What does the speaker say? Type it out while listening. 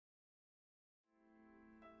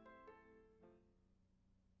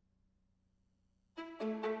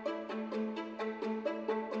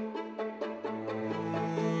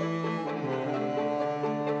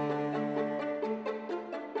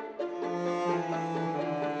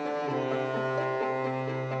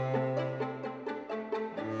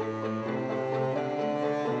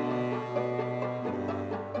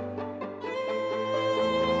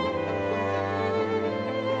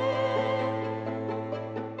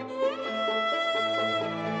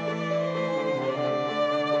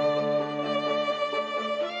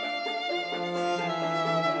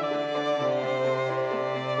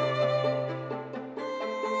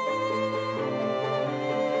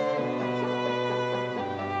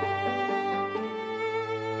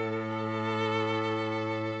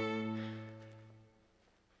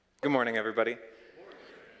Good morning, everybody.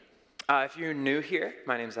 If you're new here,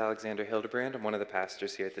 my name is Alexander Hildebrand. I'm one of the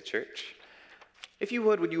pastors here at the church. If you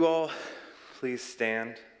would you all please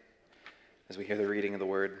stand as we hear the reading of the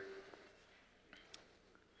word?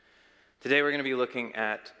 Today we're going to be looking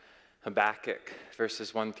at Habakkuk,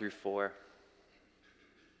 verses 1 through 4.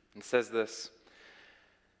 It says this: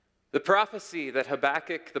 "The prophecy that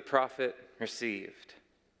Habakkuk the prophet received.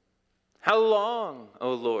 How long,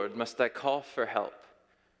 O Lord, must I call for help,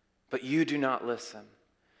 but you do not listen?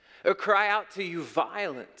 Or cry out to you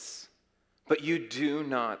violence, but you do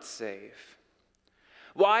not save?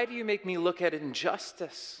 Why do you make me look at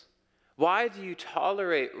injustice? Why do you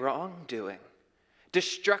tolerate wrongdoing?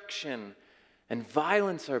 Destruction and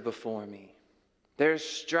violence are before me. There is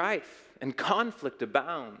strife and conflict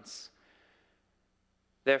abounds.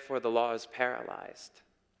 Therefore the law is paralyzed,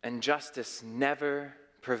 and justice never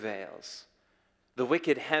prevails. The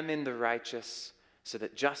wicked hem in the righteous, so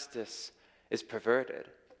that justice is perverted."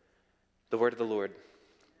 The word of the Lord.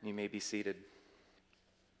 You may be seated.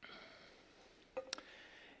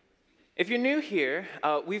 If you're new here,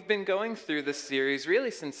 we've been going through this series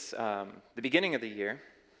really since the beginning of the year,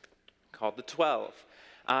 called The 12.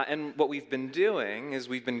 And what we've been doing is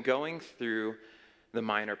we've been going through the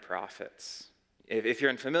minor prophets. If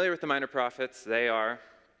you're unfamiliar with the minor prophets, they are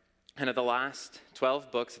kind of the last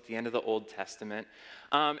 12 books at the end of the Old Testament.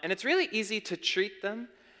 And it's really easy to treat them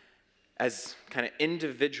as kind of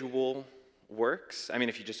individual works. I mean,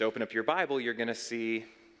 if you just open up your Bible, you're going to see,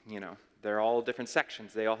 they're all different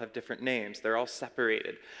sections. They all have different names. They're all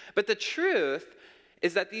separated. But the truth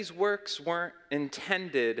is that these works weren't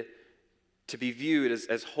intended to be viewed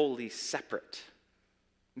as wholly separate.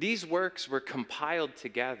 These works were compiled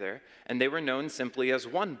together, and they were known simply as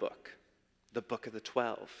one book, the Book of the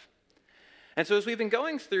 12. And so as we've been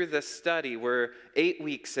going through this study, we're 8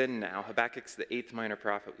 weeks in now. Habakkuk's the 8th minor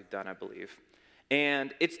prophet we've done, I believe.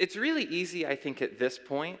 And it's really easy, I think, at this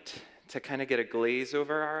point to kind of get a glaze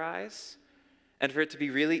over our eyes, and for it to be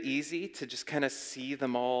really easy to just kind of see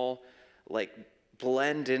them all like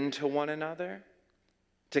blend into one another,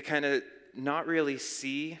 to kind of not really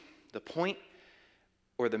see the point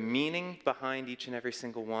or the meaning behind each and every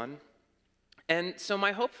single one. And so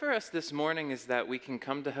my hope for us this morning is that we can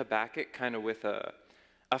come to Habakkuk kind of with a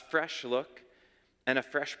fresh look and a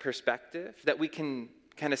fresh perspective, that we can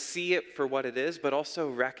kind of see it for what it is, but also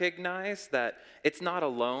recognize that it's not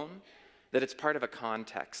alone, that it's part of a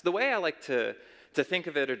context. The way I like to think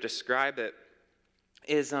of it or describe it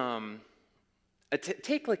is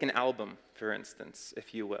take like an album, for instance,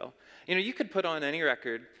 if you will. You could put on any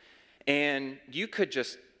record, and you could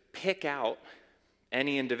just pick out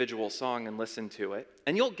any individual song and listen to it,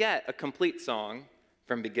 and you'll get a complete song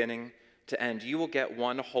from beginning to end. You will get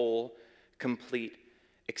one whole, complete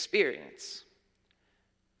experience.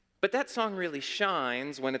 But that song really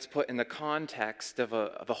shines when it's put in the context of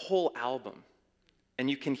a whole album, and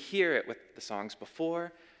you can hear it with the songs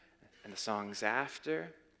before and the songs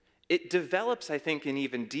after. It develops, I think, an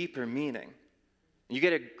even deeper meaning. You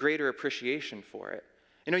get a greater appreciation for it.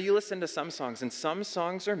 You listen to some songs, and some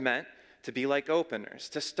songs are meant to be like openers,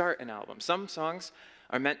 to start an album. Some songs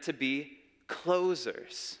are meant to be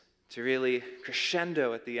closers, to really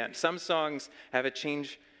crescendo at the end. Some songs have a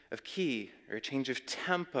change of key or a change of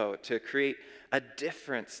tempo to create a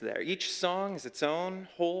difference there. Each song is its own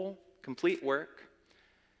whole, complete work.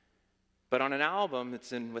 But on an album,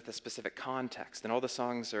 it's in with a specific context, and all the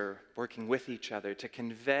songs are working with each other to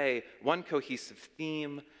convey one cohesive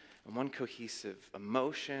theme and one cohesive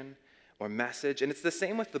emotion or message. And it's the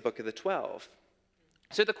same with the Book of the 12.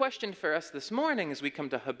 So the question for us this morning as we come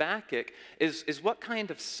to Habakkuk is what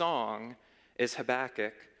kind of song is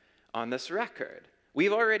Habakkuk on this record?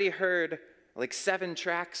 We've already heard like 7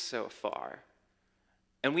 tracks so far.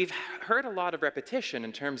 And we've heard a lot of repetition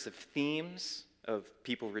in terms of themes of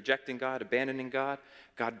people rejecting God, abandoning God,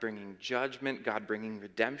 God bringing judgment, God bringing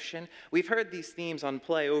redemption. We've heard these themes on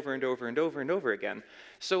play over and over and over and over again.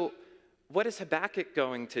 So what is Habakkuk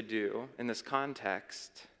going to do in this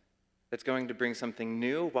context that's going to bring something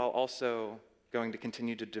new while also going to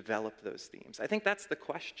continue to develop those themes? I think that's the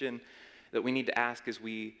question that we need to ask as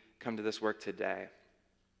we come to this work today.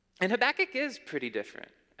 And Habakkuk is pretty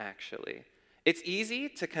different, actually. It's easy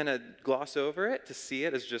to kind of gloss over it, to see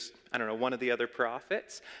it as just, one of the other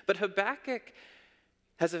prophets. But Habakkuk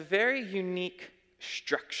has a very unique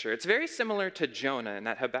structure. It's very similar to Jonah in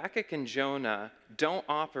that Habakkuk and Jonah don't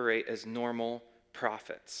operate as normal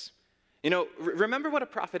prophets. Remember what a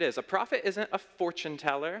prophet is. A prophet isn't a fortune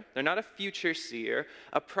teller. They're not a future seer.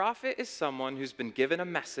 A prophet is someone who's been given a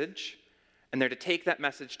message, and they're to take that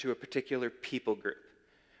message to a particular people group.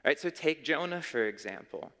 Right? So take Jonah, for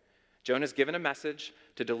example. Jonah's given a message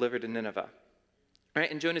to deliver to Nineveh. Right?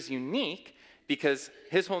 And Jonah's unique because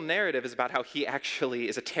his whole narrative is about how he actually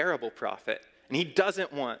is a terrible prophet, and he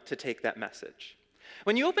doesn't want to take that message.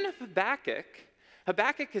 When you open up Habakkuk,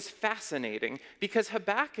 Habakkuk is fascinating because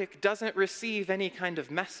Habakkuk doesn't receive any kind of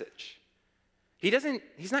message.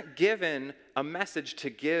 He's not given a message to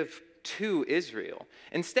give to Israel.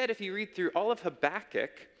 Instead, if you read through all of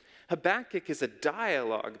Habakkuk, Habakkuk is a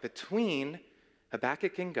dialogue between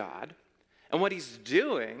Habakkuk and God. And what he's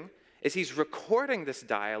doing is he's recording this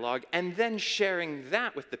dialogue and then sharing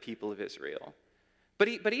that with the people of Israel. But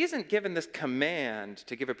he isn't given this command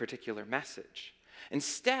to give a particular message.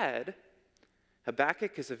 Instead,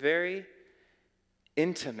 Habakkuk is a very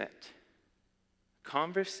intimate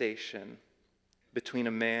conversation between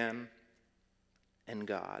a man and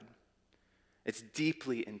God. It's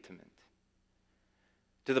deeply intimate,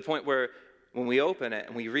 to the point where when we open it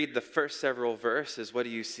and we read the first several verses, what do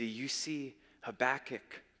you see? You see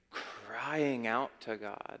Habakkuk crying out to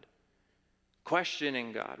God,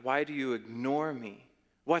 questioning God. Why do you ignore me?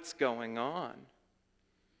 What's going on?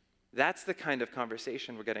 That's the kind of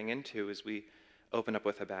conversation we're getting into as we open up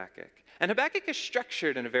with Habakkuk. And Habakkuk is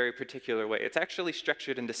structured in a very particular way. It's actually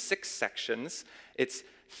structured into 6 sections. It's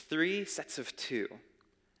 3 sets of 2.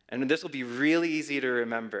 And this will be really easy to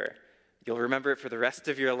remember. You'll remember it for the rest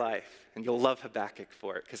of your life, and you'll love Habakkuk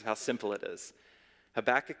for it because of how simple it is.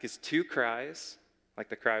 Habakkuk is 2 cries, like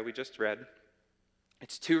the cry we just read.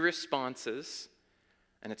 It's 2 responses,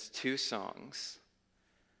 and it's 2 songs.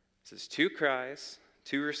 So it's 2 cries,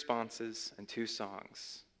 2 responses, and 2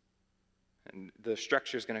 songs. And the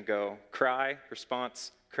structure is going to go cry,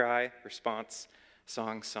 response,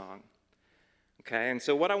 song, song. Okay, and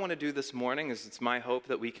so what I want to do this morning is it's my hope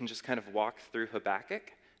that we can just kind of walk through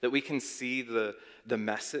Habakkuk, that we can see the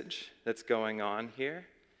message that's going on here,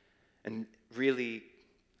 and really,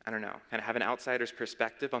 kind of have an outsider's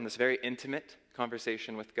perspective on this very intimate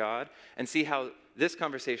conversation with God, and see how this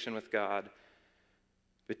conversation with God,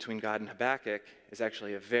 between God and Habakkuk, is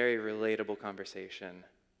actually a very relatable conversation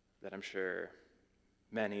that I'm sure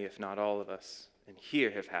many, if not all of us in here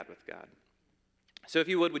have had with God. So if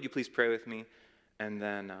you would you please pray with me, and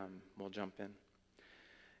then we'll jump in.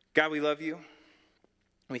 God, we love you.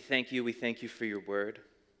 We thank you for your word.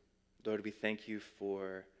 Lord, we thank you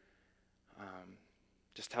for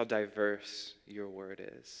just how diverse your word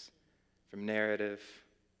is, from narrative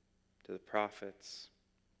to the prophets,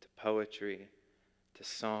 to poetry, to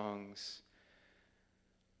songs.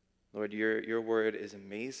 Lord, your word is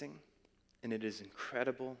amazing, and it is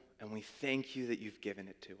incredible, and we thank you that you've given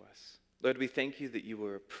it to us. Lord, we thank you that you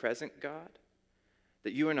are a present God,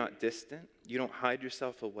 that you are not distant, you don't hide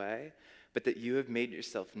yourself away, but that you have made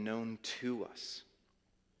yourself known to us.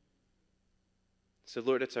 So,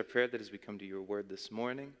 Lord, it's our prayer that as we come to your word this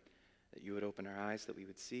morning, that you would open our eyes, that we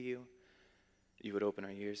would see you, that you would open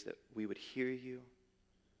our ears, that we would hear you.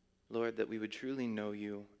 Lord, that we would truly know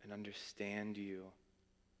you and understand you,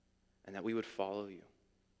 and that we would follow you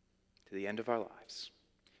to the end of our lives.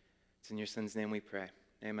 It's in your Son's name we pray.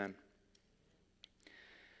 Amen.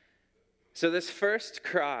 So this first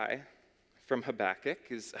cry from Habakkuk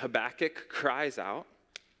is Habakkuk cries out,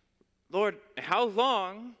 Lord, how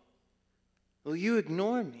long will you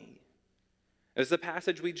ignore me? It was the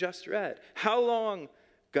passage we just read. How long,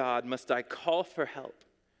 God, must I call for help?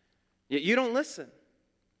 Yet you don't listen.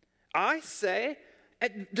 I say,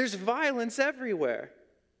 there's violence everywhere,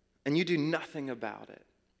 and you do nothing about it.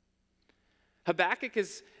 Habakkuk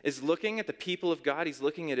is looking at the people of God. He's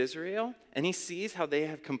looking at Israel, and he sees how they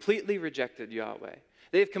have completely rejected Yahweh.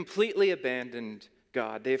 They have completely abandoned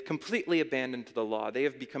God. They have completely abandoned the law. They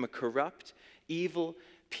have become a corrupt, evil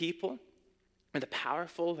people. And the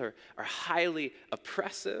powerful are highly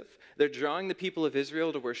oppressive. They're drawing the people of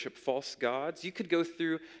Israel to worship false gods. You could go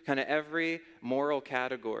through kind of every moral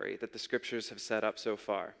category that the scriptures have set up so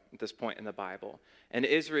far at this point in the Bible. And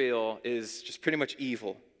Israel is just pretty much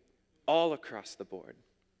evil all across the board.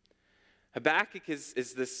 Habakkuk is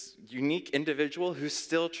this unique individual who's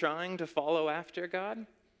still trying to follow after God.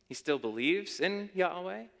 He still believes in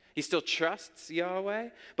Yahweh. He still trusts Yahweh.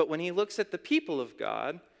 But when he looks at the people of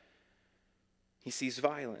God, he sees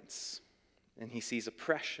violence, and he sees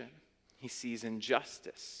oppression. He sees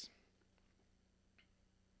injustice.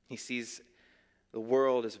 He sees the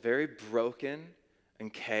world as very broken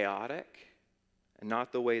and chaotic, and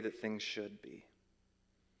not the way that things should be.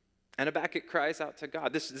 And Habakkuk cries out to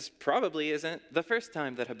God. This probably isn't the first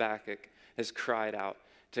time that Habakkuk has cried out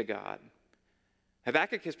to God.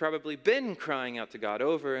 Habakkuk has probably been crying out to God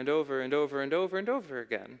over and over and over and over and over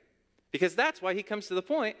again. Because that's why he comes to the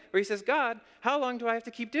point where he says, God, how long do I have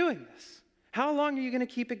to keep doing this? How long are you going to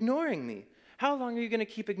keep ignoring me? How long are you going to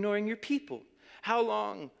keep ignoring your people? How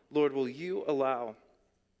long, Lord, will you allow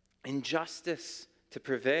injustice to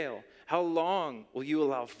prevail? How long will you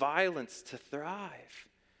allow violence to thrive?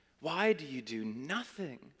 Why do you do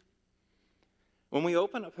nothing? When we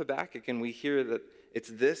open up Habakkuk and we hear that it's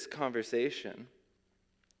this conversation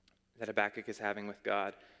that Habakkuk is having with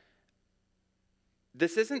God,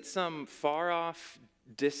 this isn't some far-off,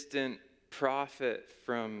 distant prophet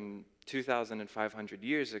from 2,500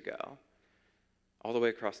 years ago, all the way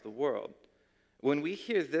across the world. When we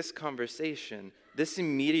hear this conversation, this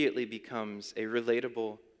immediately becomes a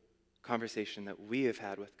relatable conversation that we have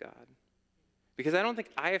had with God. Because I don't think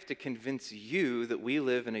I have to convince you that we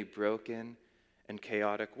live in a broken and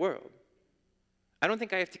chaotic world. I don't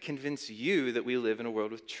think I have to convince you that we live in a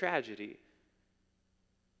world with tragedy,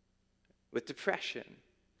 with depression,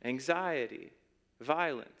 anxiety,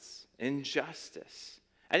 violence, injustice.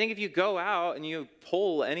 I think if you go out and you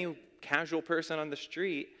poll any casual person on the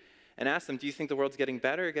street and ask them, do you think the world's getting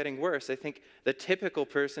better or getting worse? I think the typical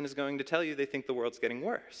person is going to tell you they think the world's getting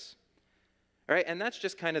worse. All right? And that's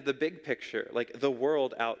just kind of the big picture, like the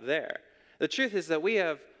world out there. The truth is that we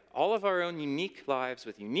have all of our own unique lives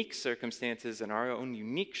with unique circumstances and our own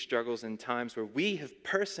unique struggles in times where we have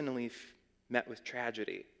personally met with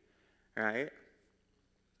tragedy. Right?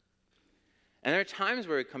 And there are times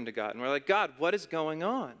where we come to God and we're like, God, what is going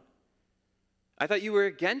on? I thought you were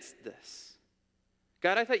against this.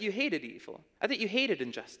 God, I thought you hated evil. I thought you hated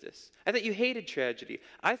injustice. I thought you hated tragedy.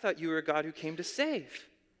 I thought you were a God who came to save.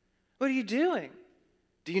 What are you doing?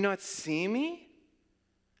 Do you not see me?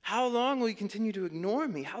 How long will you continue to ignore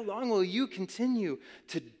me? How long will you continue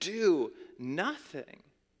to do nothing?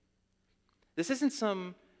 This isn't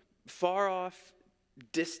some far-off,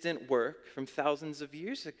 distant work from thousands of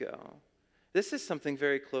years ago. This is something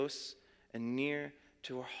very close and near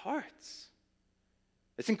to our hearts.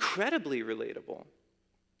 It's incredibly relatable.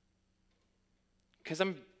 Because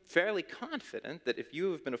I'm fairly confident that if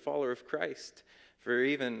you have been a follower of Christ for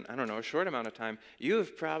even, a short amount of time, you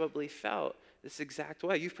have probably felt this exact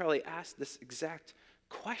way. You've probably asked this exact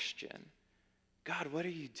question. God, what are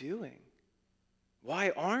you doing?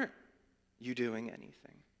 Why aren't you doing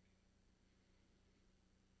anything?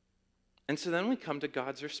 And so then we come to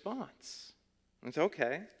God's response. It's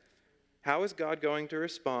okay. How is God going to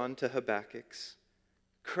respond to Habakkuk's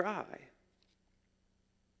cry?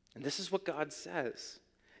 And this is what God says.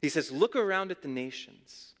 He says, look around at the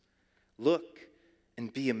nations. Look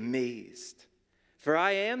and be amazed. For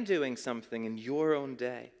I am doing something in your own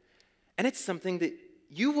day. And it's something that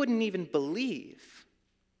you wouldn't even believe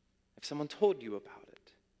if someone told you about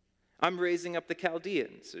it. I'm raising up the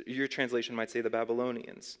Chaldeans. Your translation might say the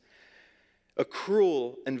Babylonians. A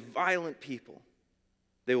cruel and violent people.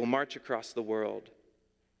 They will march across the world,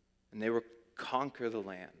 and they will conquer the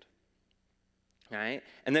land. Right?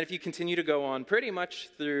 And then if you continue to go on pretty much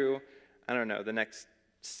through, the next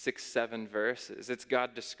 6-7 verses, it's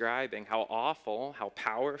God describing how awful, how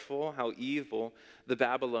powerful, how evil the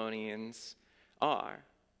Babylonians are.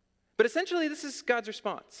 But essentially, this is God's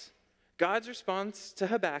response. God's response to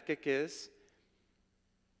Habakkuk is,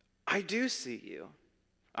 I do see you.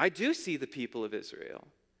 I do see the people of Israel.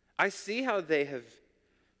 I see how they have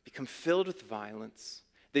become filled with violence.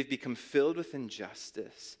 They've become filled with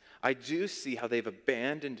injustice. I do see how they've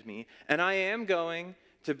abandoned me, and I am going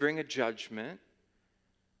to bring a judgment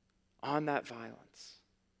on that violence,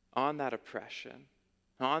 on that oppression,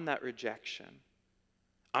 on that rejection.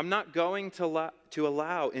 I'm not going to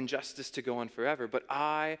allow injustice to go on forever, but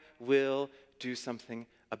I will do something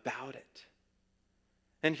about it.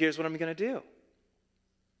 And here's what I'm going to do.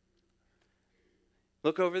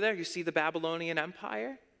 Look over there. You see the Babylonian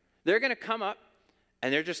Empire? They're going to come up,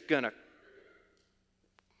 and they're just going to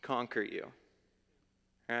conquer you.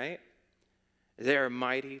 Right? They are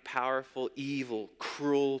mighty, powerful, evil,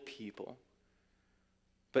 cruel people.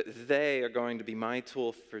 But they are going to be my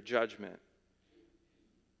tool for judgment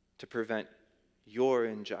to prevent your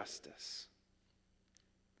injustice.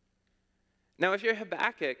 Now, if you're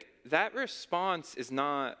Habakkuk, that response is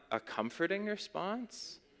not a comforting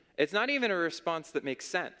response. It's not even a response that makes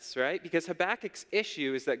sense, right? Because Habakkuk's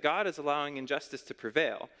issue is that God is allowing injustice to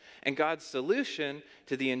prevail, and God's solution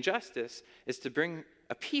to the injustice is to bring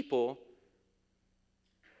a people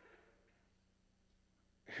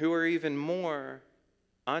who are even more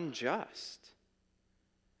unjust.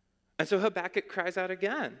 And so Habakkuk cries out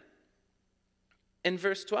again. In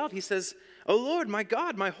verse 12, he says, O Lord, my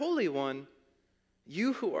God, my Holy One,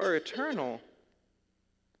 you who are eternal,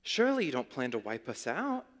 surely you don't plan to wipe us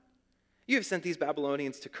out. You have sent these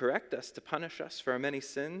Babylonians to correct us, to punish us for our many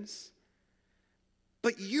sins.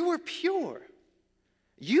 but you are pure.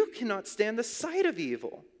 You cannot stand the sight of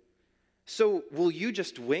evil. So will you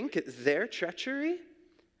just wink at their treachery?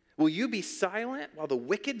 Will you be silent while the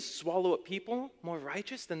wicked swallow up people more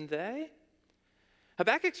righteous than they?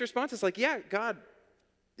 Habakkuk's response is like, yeah, God,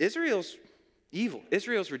 Israel's evil.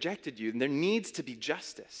 Israel's rejected you, and there needs to be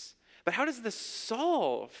justice. But how does this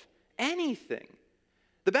solve anything?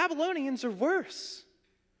 The Babylonians are worse.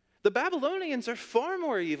 The Babylonians are far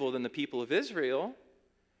more evil than the people of Israel.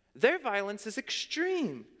 Their violence is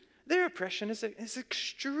extreme. Their oppression is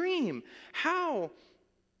extreme. How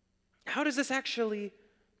does this actually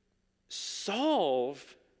solve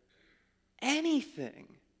anything?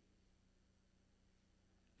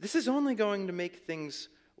 This is only going to make things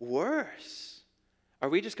worse. Are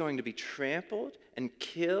we just going to be trampled and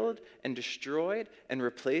killed and destroyed and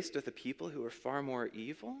replaced with a people who are far more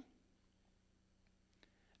evil?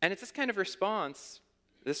 And it's this kind of response.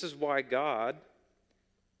 This is why God,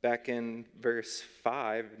 back in verse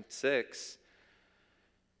 5 and 6,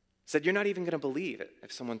 said, you're not even going to believe it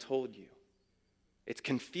if someone told you. It's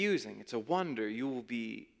confusing. It's a wonder. You will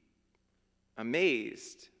be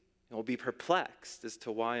amazed. You will be perplexed as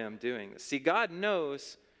to why I'm doing this. See, God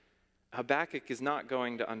knows Habakkuk is not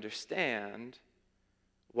going to understand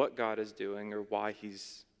what God is doing or why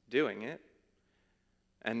he's doing it.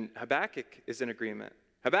 And Habakkuk is in agreement.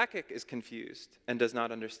 Habakkuk is confused and does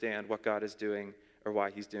not understand what God is doing or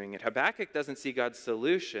why he's doing it. Habakkuk doesn't see God's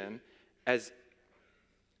solution as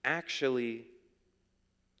actually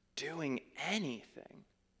doing anything.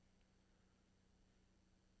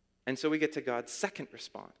 And so we get to God's second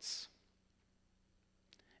response.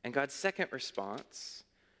 And God's second response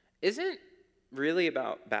isn't really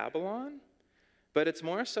about Babylon, but it's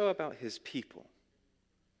more so about his people.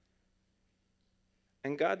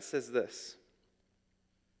 And God says this: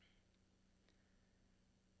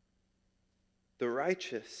 the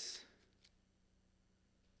righteous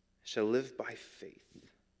shall live by faith.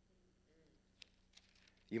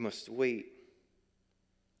 You must wait.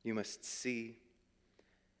 You must see.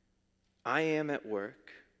 I am at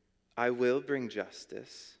work. I will bring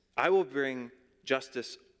justice. I will bring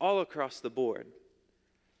justice all across the board.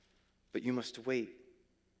 But you must wait.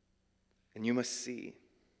 And you must see.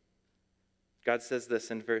 God says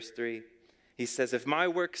this in verse 3. He says, if my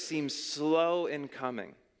work seems slow in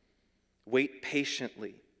coming, wait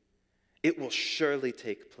patiently. It will surely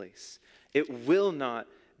take place. It will not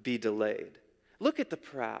be delayed. Look at the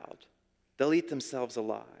proud. They'll eat themselves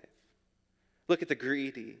alive. Look at the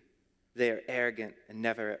greedy. They are arrogant and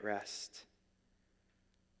never at rest.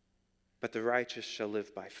 But the righteous shall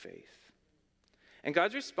live by faith. And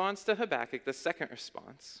God's response to Habakkuk, the second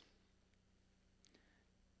response,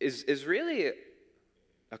 is really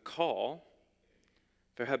a call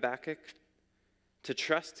for Habakkuk to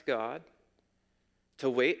trust God, to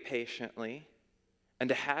wait patiently, and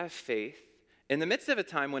to have faith in the midst of a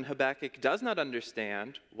time when Habakkuk does not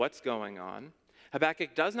understand what's going on.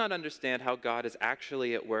 Habakkuk does not understand how God is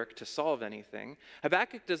actually at work to solve anything.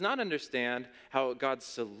 Habakkuk does not understand how God's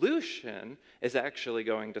solution is actually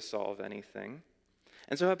going to solve anything.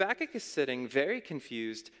 And so Habakkuk is sitting very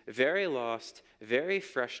confused, very lost, very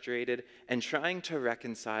frustrated, and trying to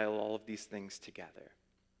reconcile all of these things together.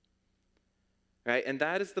 Right? And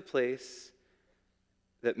that is the place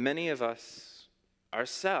that many of us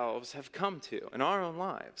ourselves have come to in our own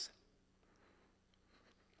lives.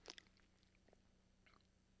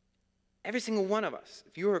 Every single one of us,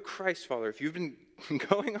 if you are a Christ follower, if you've been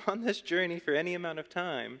going on this journey for any amount of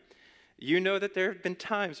time, you know that there have been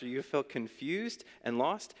times where you felt confused and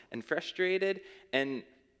lost and frustrated, and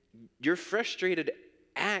you're frustrated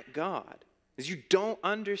at God because you don't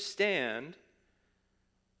understand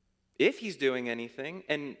if he's doing anything,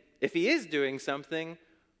 and if he is doing something,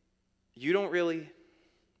 you don't really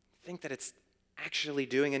think that it's actually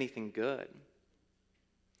doing anything good.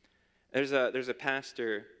 There's a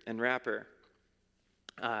pastor and rapper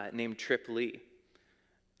named Trip Lee,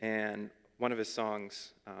 and one of his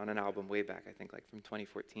songs on an album way back, I think like from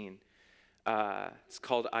 2014, it's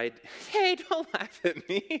called Hey, don't laugh at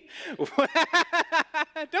me.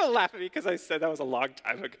 Don't laugh at me because I said that was a long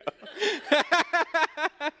time ago.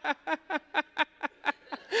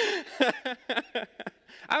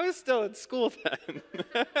 I was still in school then.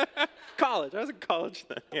 College. I was in college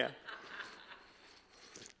then, yeah.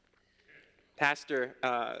 Pastor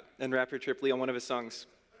and rapper Trip Lee on one of his songs.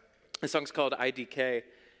 The song's called IDK.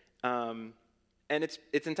 And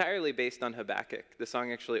it's entirely based on Habakkuk. The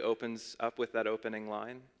song actually opens up with that opening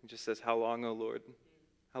line. It just says, how long, O Lord?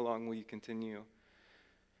 How long will you continue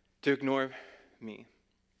to ignore me?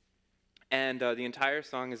 And the entire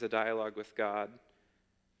song is a dialogue with God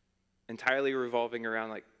entirely revolving around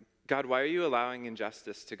like, God, why are you allowing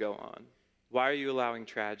injustice to go on? Why are you allowing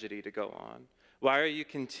tragedy to go on? Why are you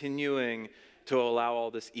continuing to allow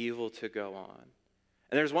all this evil to go on?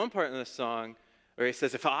 And there's one part in the song where he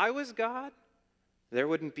says, if I was God, there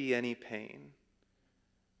wouldn't be any pain.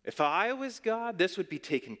 If I was God, this would be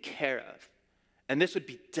taken care of, and this would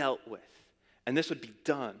be dealt with, and this would be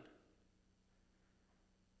done.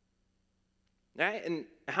 Right? And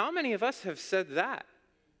how many of us have said that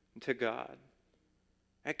to God?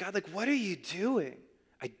 Right? God, like, what are you doing?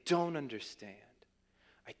 I don't understand.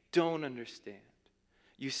 I don't understand.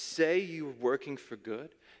 You say you're working for good.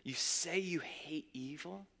 You say you hate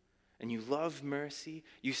evil and you love mercy.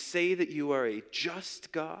 You say that you are a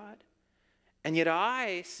just God. And yet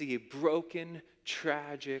I see a broken,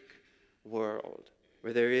 tragic world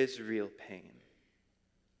where there is real pain.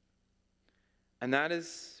 And that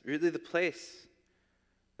is really the place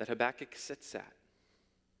that Habakkuk sits at.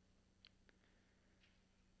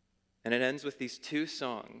 And it ends with these two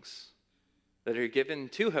songs that are given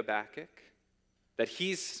to Habakkuk that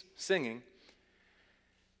he's singing.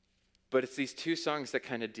 But it's these two songs that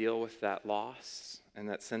kind of deal with that loss and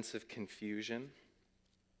that sense of confusion,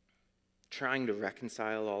 trying to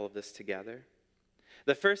reconcile all of this together.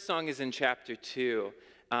 The first song is in chapter 2,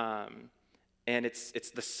 and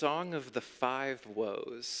it's the Song of the Five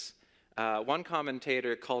Woes. One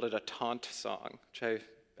commentator called it a taunt song, which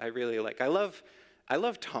I really like. I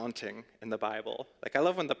love taunting in the Bible. Like, I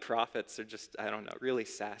love when the prophets are just, I don't know, really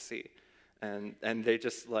sassy. And they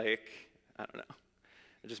just like, I don't know,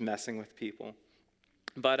 they're just messing with people.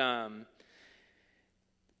 But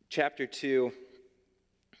chapter 2,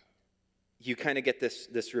 you kind of get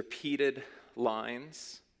this repeated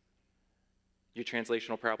lines. Your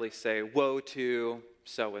translation will probably say, woe to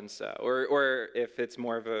so-and-so. Or if it's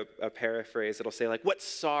more of a paraphrase, it'll say like, what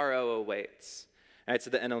sorrow awaits. All right, so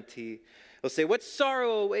the NLT will say, what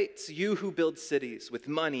sorrow awaits you who build cities with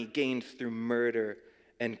money gained through murder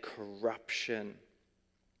and corruption.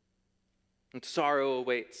 And sorrow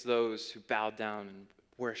awaits those who bow down and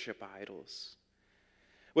worship idols.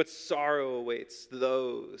 What sorrow awaits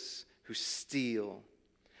those who steal.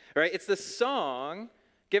 All right, it's the song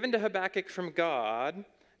given to Habakkuk from God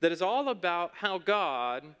that is all about how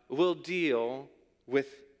God will deal with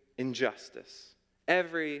injustice.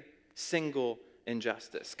 Every single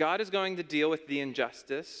injustice. God is going to deal with the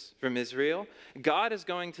injustice from Israel. God is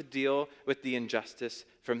going to deal with the injustice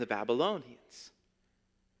from the Babylonians.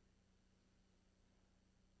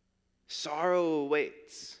 Sorrow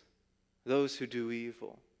awaits those who do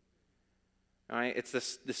evil. All right, it's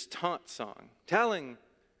this taunt song telling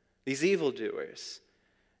these evildoers,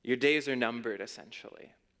 your days are numbered,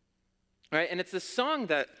 essentially. All right, and it's this song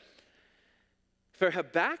that, for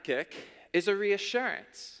Habakkuk, is a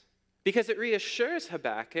reassurance. Because it reassures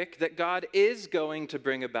Habakkuk that God is going to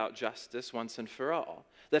bring about justice once and for all.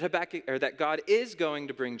 That God is going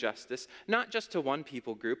to bring justice, not just to one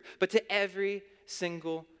people group, but to every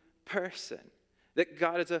single person. That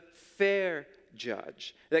God is a fair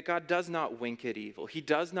judge. That God does not wink at evil. He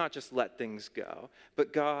does not just let things go,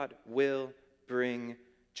 but God will bring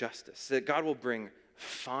justice. That God will bring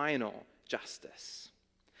final justice.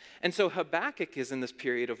 And so Habakkuk is in this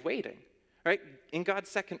period of waiting. Right? In God's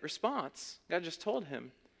second response, God just told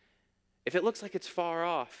him, if it looks like it's far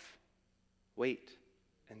off, wait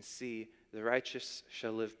and see, the righteous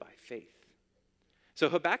shall live by faith. So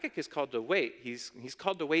Habakkuk is called to wait. He's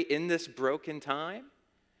called to wait in this broken time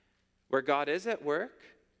where God is at work,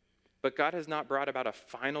 but God has not brought about a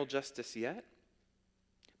final justice yet.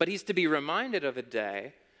 But he's to be reminded of a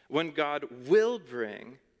day when God will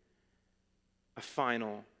bring a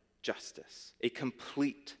final justice, a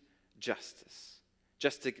complete justice,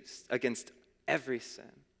 justice against every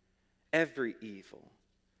sin, every evil,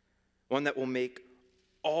 one that will make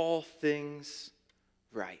all things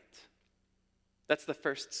right. That's the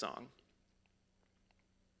first song.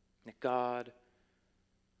 That God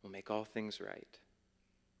will make all things right.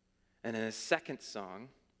 And then his second song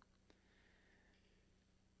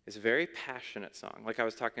is a very passionate song, like I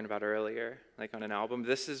was talking about earlier, like on an album.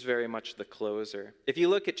 This is very much the closer. If you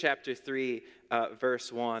look at chapter 3,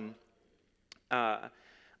 verse 1,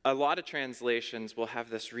 a lot of translations will have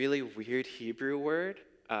this really weird Hebrew word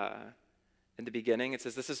in the beginning. It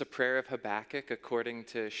says, this is a prayer of Habakkuk according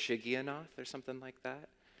to Shigionoth or something like that.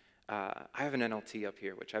 I have an NLT up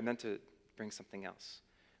here, which I meant to bring something else.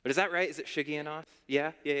 But is that right? Is it Shigionoth?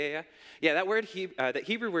 Yeah, that word, that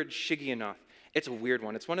Hebrew word Shigionoth, it's a weird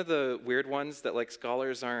one. It's one of the weird ones that like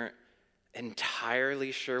scholars aren't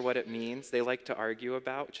entirely sure what it means. They like to argue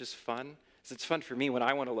about, which is fun. So it's fun for me when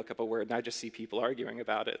I want to look up a word and I just see people arguing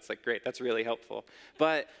about it. It's like, great, that's really helpful.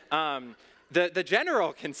 But the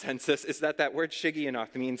general consensus is that that word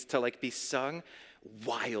Shigionoth means to like be sung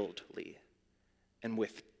wildly and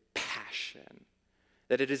with passion.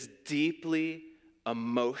 That it is deeply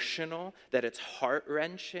emotional, that it's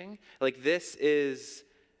heart-wrenching. Like this is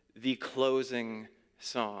the closing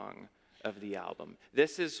song of the album.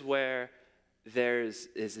 This is where there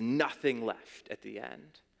is nothing left at the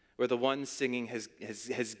end, where the one singing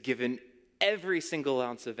has given every single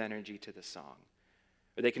ounce of energy to the song,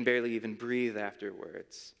 or they can barely even breathe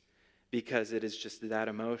afterwards because it is just that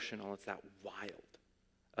emotional, it's that wild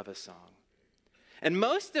of a song. And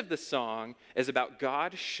most of the song is about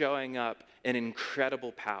God showing up in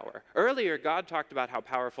incredible power. Earlier, God talked about how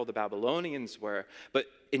powerful the Babylonians were, but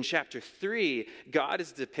in chapter 3, God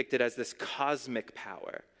is depicted as this cosmic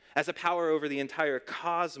power, as a power over the entire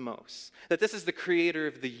cosmos, that this is the creator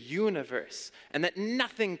of the universe, and that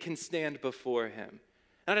nothing can stand before him.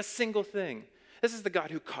 Not a single thing. This is the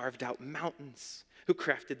God who carved out mountains, who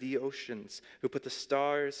crafted the oceans, who put the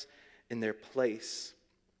stars in their place.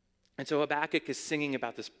 And so Habakkuk is singing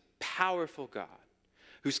about this powerful God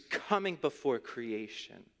who's coming before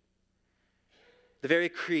creation. The very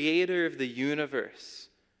creator of the universe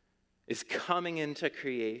is coming into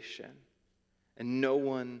creation, and no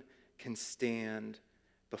one can stand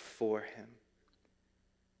before him.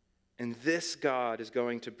 And this God is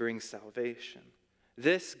going to bring salvation.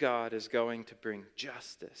 This God is going to bring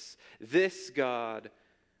justice. This God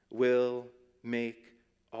will make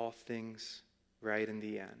all things right in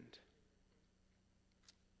the end.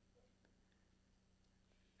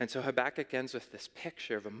 And so Habakkuk ends with this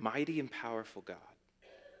picture of a mighty and powerful God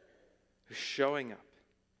who's showing up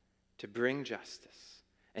to bring justice.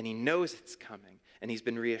 And he knows it's coming, and he's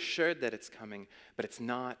been reassured that it's coming, but it's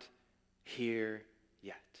not here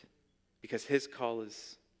yet. Because his call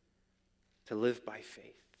is to live by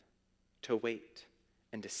faith, to wait,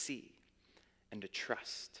 and to see, and to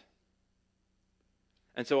trust.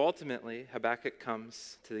 And so ultimately, Habakkuk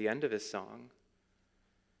comes to the end of his song.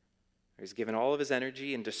 He's given all of his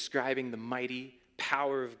energy in describing the mighty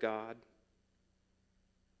power of God.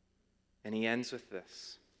 And he ends with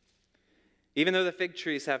this. Even though the fig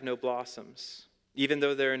trees have no blossoms, even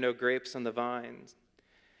though there are no grapes on the vines,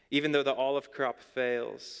 even though the olive crop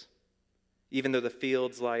fails, even though the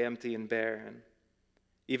fields lie empty and barren,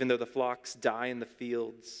 even though the flocks die in the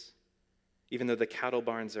fields, even though the cattle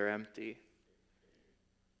barns are empty,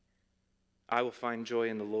 I will find joy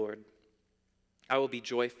in the Lord. I will be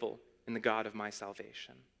joyful in the God of my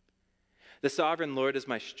salvation. The sovereign Lord is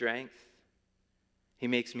my strength. He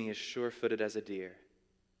makes me as sure-footed as a deer,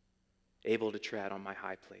 able to tread on my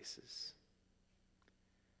high places.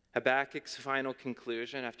 Habakkuk's final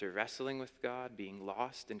conclusion after wrestling with God, being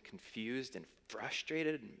lost and confused and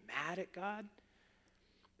frustrated and mad at God,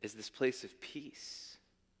 is this place of peace.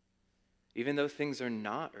 Even though things are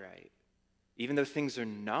not right, even though things are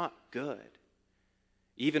not good,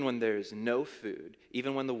 even when there's no food,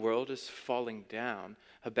 even when the world is falling down,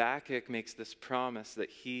 Habakkuk makes this promise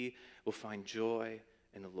that he will find joy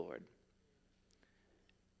in the Lord,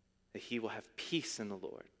 that he will have peace in the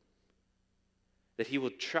Lord, that he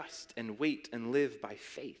will trust and wait and live by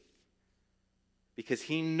faith, because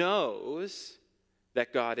he knows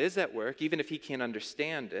that God is at work, even if he can't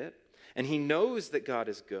understand it, and he knows that God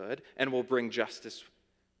is good and will bring justice,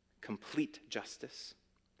 complete justice.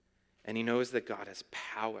 And he knows that God has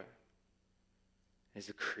power, is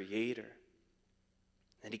a creator,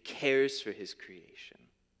 and he cares for his creation.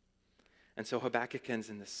 And so Habakkuk ends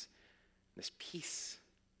in this peace,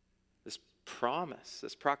 this promise,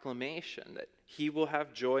 this proclamation that he will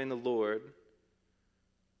have joy in the Lord,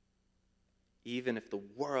 even if the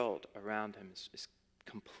world around him is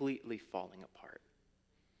completely falling apart.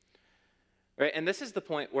 Right? And this is the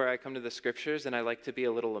point where I come to the scriptures and I like to be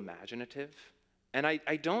a little imaginative. And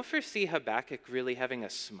I don't foresee Habakkuk really having a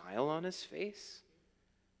smile on his face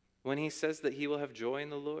when he says that he will have joy in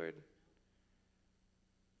the Lord.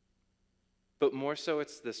 But more so,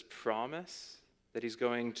 it's this promise that he's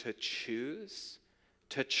going to choose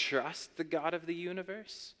to trust the God of the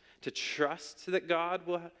universe, to trust that God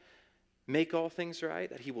will make all things right,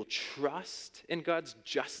 that he will trust in God's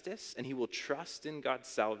justice, and he will trust in God's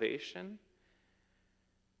salvation.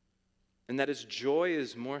 And that his joy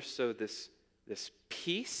is more so this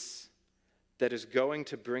peace that is going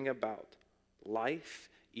to bring about life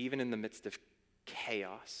even in the midst of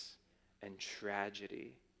chaos and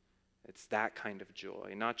tragedy. It's that kind of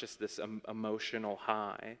joy, not just this emotional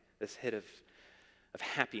high, this hit of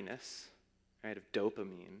happiness, right, of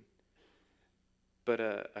dopamine, but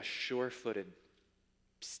a sure-footed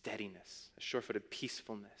steadiness, a sure-footed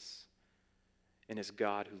peacefulness in his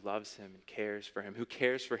God who loves him and cares for him, who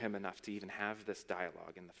cares for him enough to even have this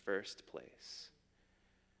dialogue in the first place.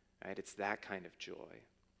 Right? It's that kind of joy.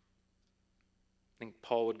 I think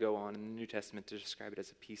Paul would go on in the New Testament to describe it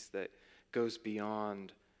as a peace that goes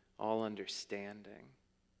beyond all understanding.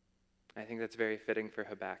 I think that's very fitting for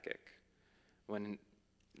Habakkuk when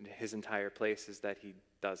his entire place is that he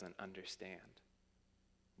doesn't understand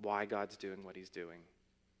why God's doing what he's doing.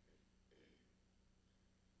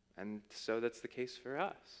 And so that's the case for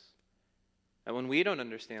us. And when we don't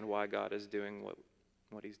understand why God is doing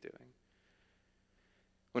what he's doing,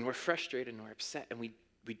 when we're frustrated and we're upset and we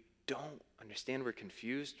don't understand, we're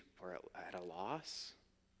confused, we're at a loss,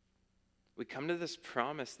 we come to this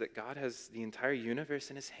promise that God has the entire universe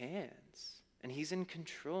in his hands and he's in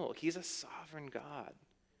control. He's a sovereign God.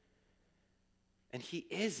 And he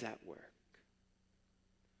is at work.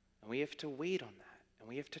 And we have to wait on that. And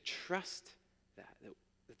we have to trust that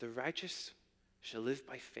the righteous shall live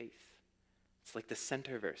by faith. It's like the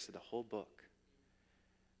center verse of the whole book.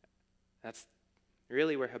 That's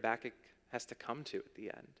really where Habakkuk has to come to at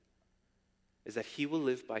the end, is that he will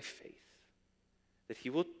live by faith, that he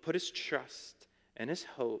will put his trust and his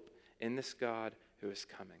hope in this God who is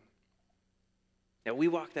coming. Now we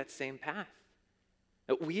walk that same path,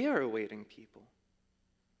 that we are awaiting people.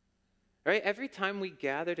 Right? Every time we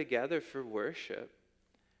gather together for worship,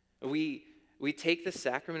 we take the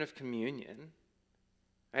sacrament of communion,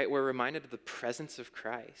 right? We're reminded of the presence of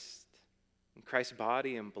Christ, and Christ's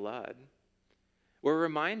body and blood. We're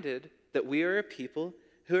reminded that we are a people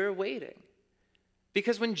who are waiting.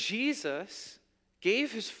 Because when Jesus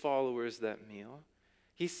gave his followers that meal,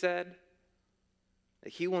 he said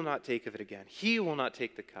that he will not take of it again. He will not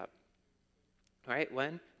take the cup. Right?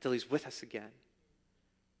 When? Till he's with us again.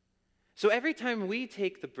 So every time we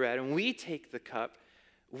take the bread and we take the cup,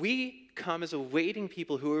 we come as a waiting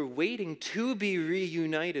people who are waiting to be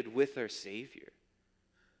reunited with our Savior.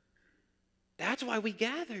 That's why we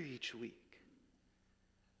gather each week.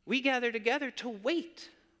 We gather together to wait.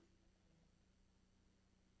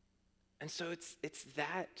 And so it's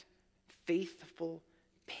that faithful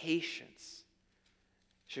patience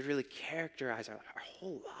should really characterize our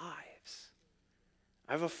whole lives.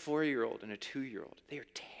 I have a 4-year-old and a 2-year-old. They are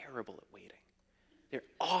terrible at waiting. They're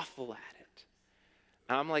awful at it.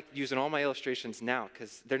 And I'm like using all my illustrations now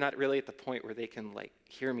because they're not really at the point where they can like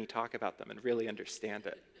hear me talk about them and really understand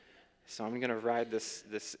it. So I'm going to ride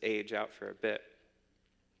this age out for a bit.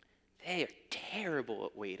 They are terrible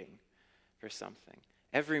at waiting for something.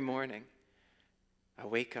 Every morning, I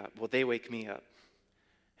wake up. Well, they wake me up.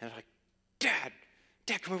 And they're like, Dad,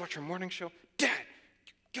 can we watch our morning show? Dad,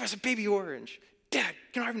 give us a baby orange. Dad,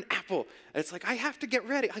 can I have an apple? And it's like, I have to get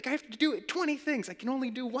ready. Like, I have to do 20 things. I can only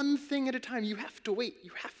do one thing at a time. You have to wait.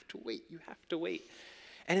 You have to wait. You have to wait.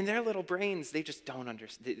 And in their little brains, they just don't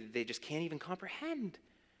understand. They just can't even comprehend.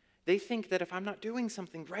 They think that if I'm not doing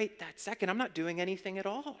something right that second, I'm not doing anything at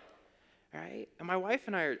all. Right? And my wife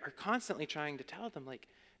and I are constantly trying to tell them, like,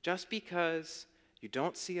 just because you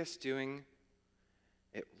don't see us doing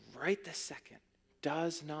it right this second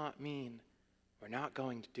does not mean we're not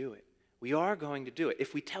going to do it. We are going to do it.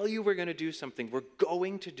 If we tell you we're going to do something, we're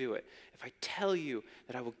going to do it. If I tell you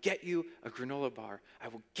that I will get you a granola bar, I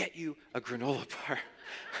will get you a granola bar,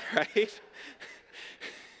 right?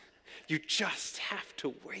 You just have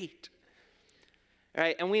to wait.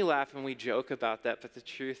 Right? And we laugh and we joke about that, but the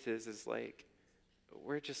truth is like,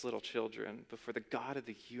 we're just little children before the God of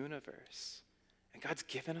the universe. And God's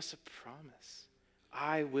given us a promise.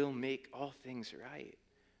 I will make all things right.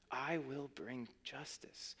 I will bring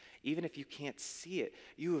justice. Even if you can't see it,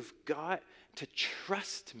 you have got to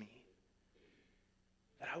trust me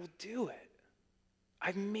that I will do it.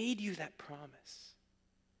 I've made you that promise.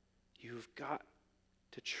 You've got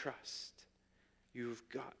to trust. You've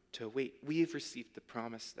got to wait. We've received the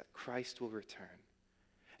promise that Christ will return.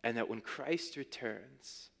 And that when Christ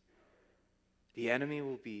returns, the enemy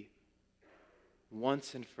will be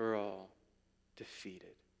once and for all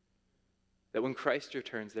defeated. That when Christ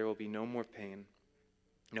returns, there will be no more pain,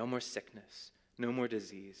 no more sickness, no more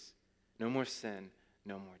disease, no more sin,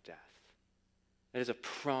 no more death. That is a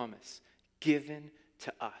promise given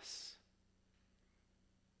to us.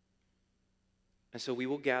 And so we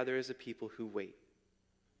will gather as a people who wait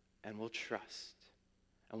and will trust.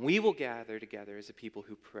 And we will gather together as a people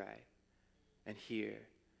who pray and hear.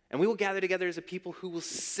 And we will gather together as a people who will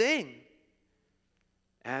sing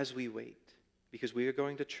as we wait, because we are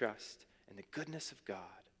going to trust in the goodness of God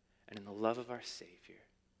and in the love of our Savior,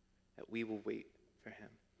 that we will wait for him.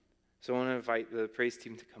 So I want to invite the praise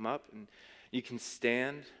team to come up, and you can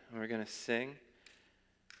stand, and we're going to sing.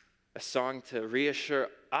 a song to reassure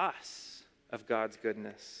us of God's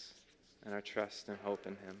goodness and our trust and hope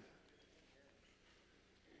in him.